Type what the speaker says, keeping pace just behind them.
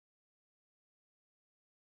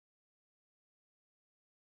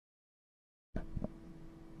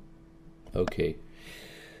Okay,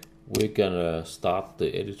 we're gonna start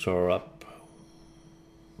the editor up.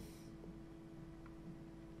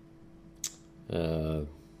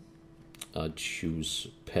 I choose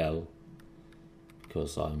PAL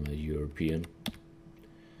because I'm a European.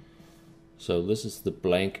 So this is the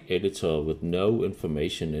blank editor with no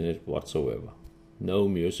information in it whatsoever. No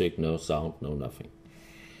music, no sound, no nothing.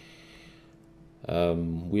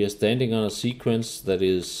 We are standing on a sequence that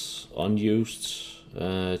is unused.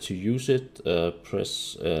 To use it,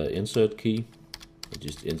 press insert key. I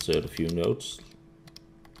just insert a few notes.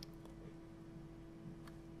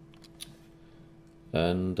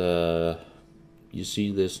 And you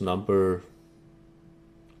see this number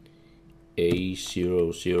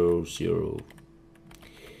A000.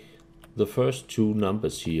 The first two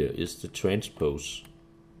numbers here is the transpose.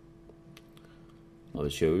 I'll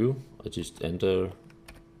show you. I just enter a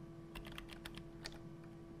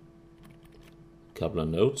couple of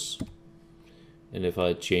notes, and if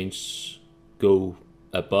I go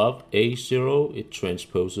above A0, it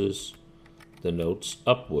transposes the notes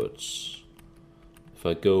upwards. If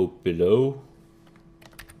I go below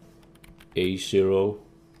A0,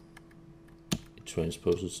 it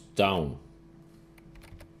transposes down.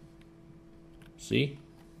 See?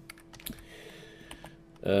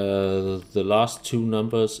 The last two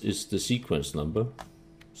numbers is the sequence number.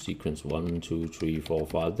 Sequence 1, 2, 3, 4,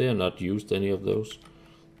 5. They are not used, any of those.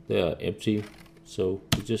 They are empty. So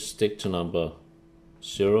we just stick to number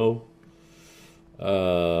 0.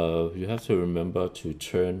 You have to remember to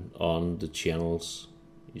turn on the channels.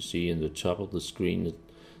 You see in the top of the screen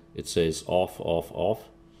it says off, off, off.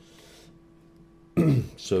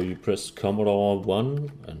 So you press Commodore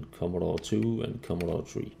 1 and Commodore 2 and Commodore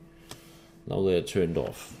 3. Now they are turned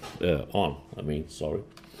off, on, I mean, sorry.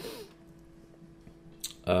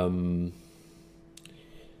 I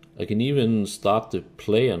can even start the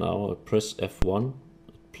player now. I press F1,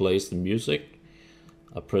 it plays the music.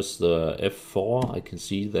 I press the F4, I can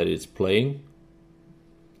see that it's playing.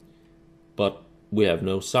 But we have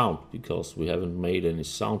no sound because we haven't made any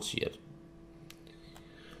sounds yet.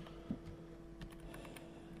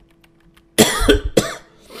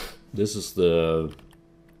 This is the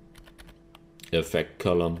effect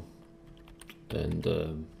column,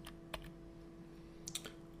 and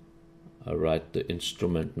I write the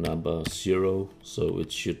instrument number 0, so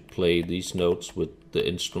it should play these notes with the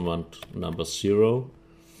instrument number 0.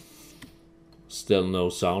 Still no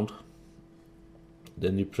sound.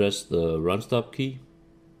 Then you press the run stop key.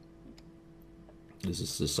 This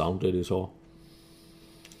is the sound editor.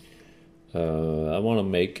 I want to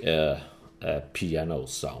make a piano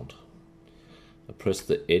sound. I press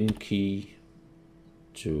the N key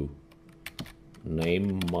to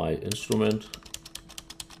name my instrument.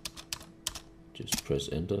 Just press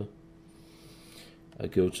enter. I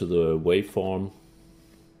go to the waveform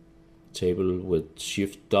table with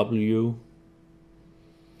Shift W.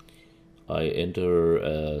 I enter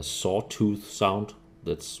a sawtooth sound,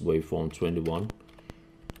 that's waveform 21,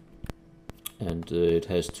 and it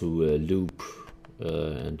has to loop,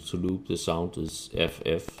 and to loop the sound is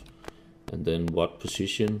FF, and then what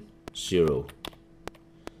position? 0.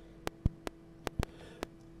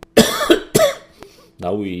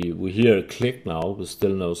 Now we hear a click now, but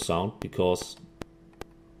still no sound because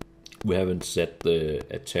we haven't set the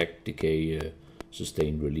attack, decay,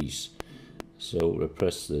 sustain, release. So I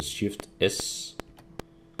press the Shift S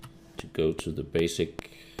to go to the basic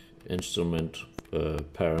instrument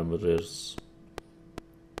parameters.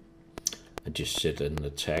 I just set an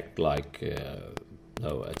attack like,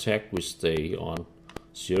 no, attack we stay on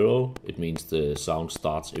 0. It means the sound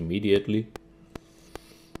starts immediately.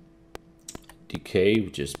 Decay, we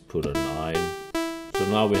just put a 9. So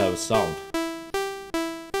now we have a sound.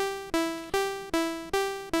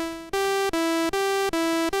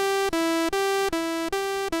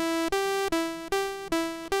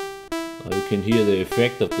 Now you can hear the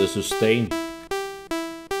effect of the sustain.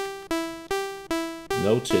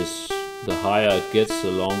 Notice the higher it gets,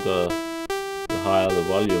 the longer, the higher the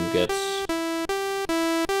volume gets.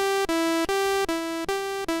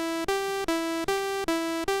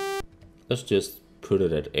 Let's just put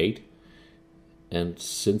it at 8, and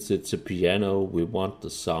since it's a piano, we want the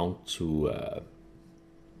sound to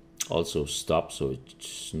also stop, so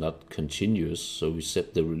it's not continuous, so we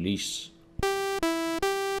set the release.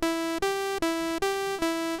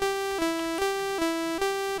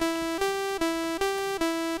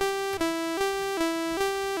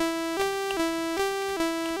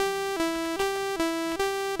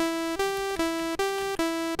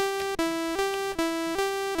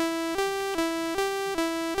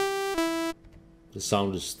 The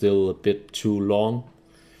sound is still a bit too long.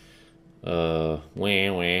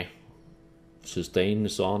 wah. Sustain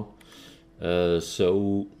is on.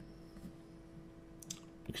 So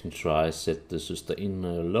you can try set the sustain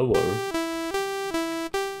lower.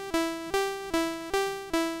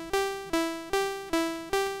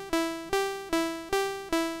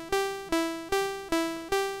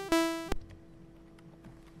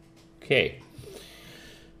 Okay,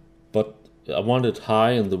 but I want it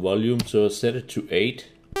high in the volume, so I set it to 8.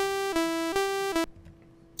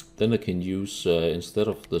 Then I can use, instead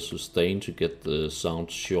of the sustain to get the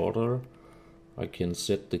sound shorter, I can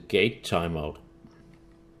set the gate timeout.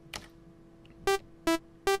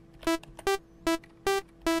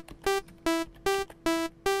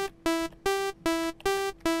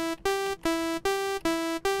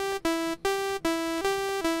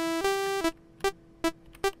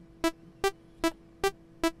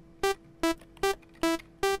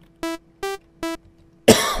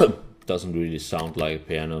 Doesn't really sound like a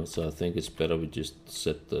piano, so I think it's better we just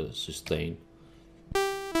set the sustain.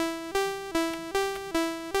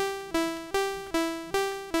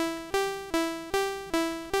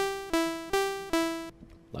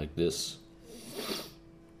 Like this.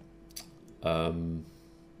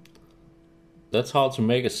 That's how to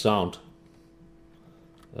make a sound.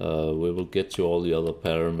 We will get to all the other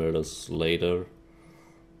parameters later.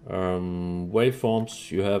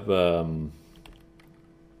 Waveforms, you have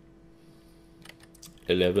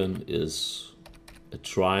 11 is a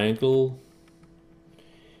triangle,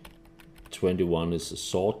 21 is a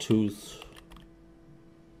sawtooth,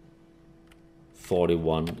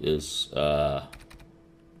 41 is a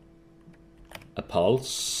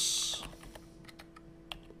pulse,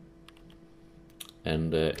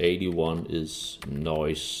 and 81 is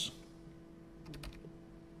noise.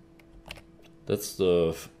 That's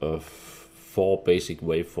the 4 basic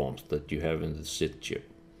waveforms that you have in the SID chip.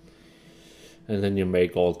 And then you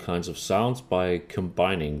make all kinds of sounds by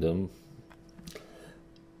combining them.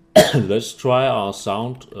 Let's try our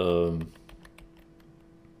sound,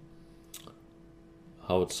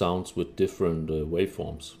 how it sounds with different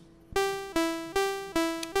waveforms.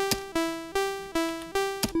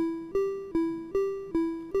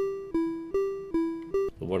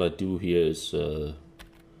 What I do here is, you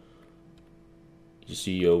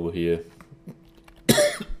see over here,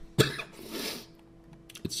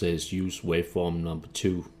 it says use waveform number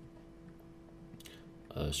 2.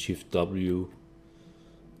 Shift W,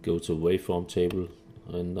 go to waveform table,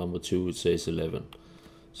 and number 2 it says 11.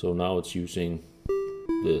 So now it's using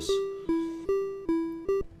this.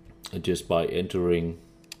 And just by entering,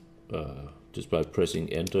 just by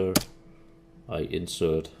pressing enter, I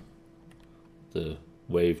insert the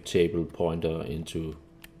wave table pointer into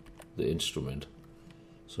the instrument.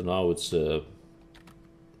 So now it's a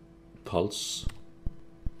pulse.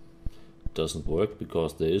 Doesn't work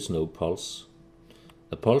because there is no pulse.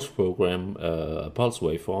 A pulse program, a pulse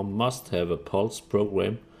waveform must have a pulse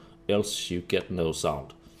program, else you get no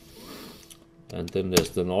sound. And then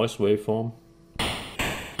there's the noise waveform.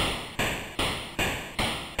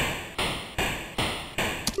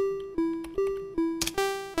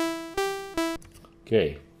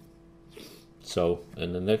 Okay, so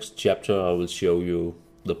in the next chapter I will show you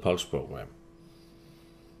the pulse program.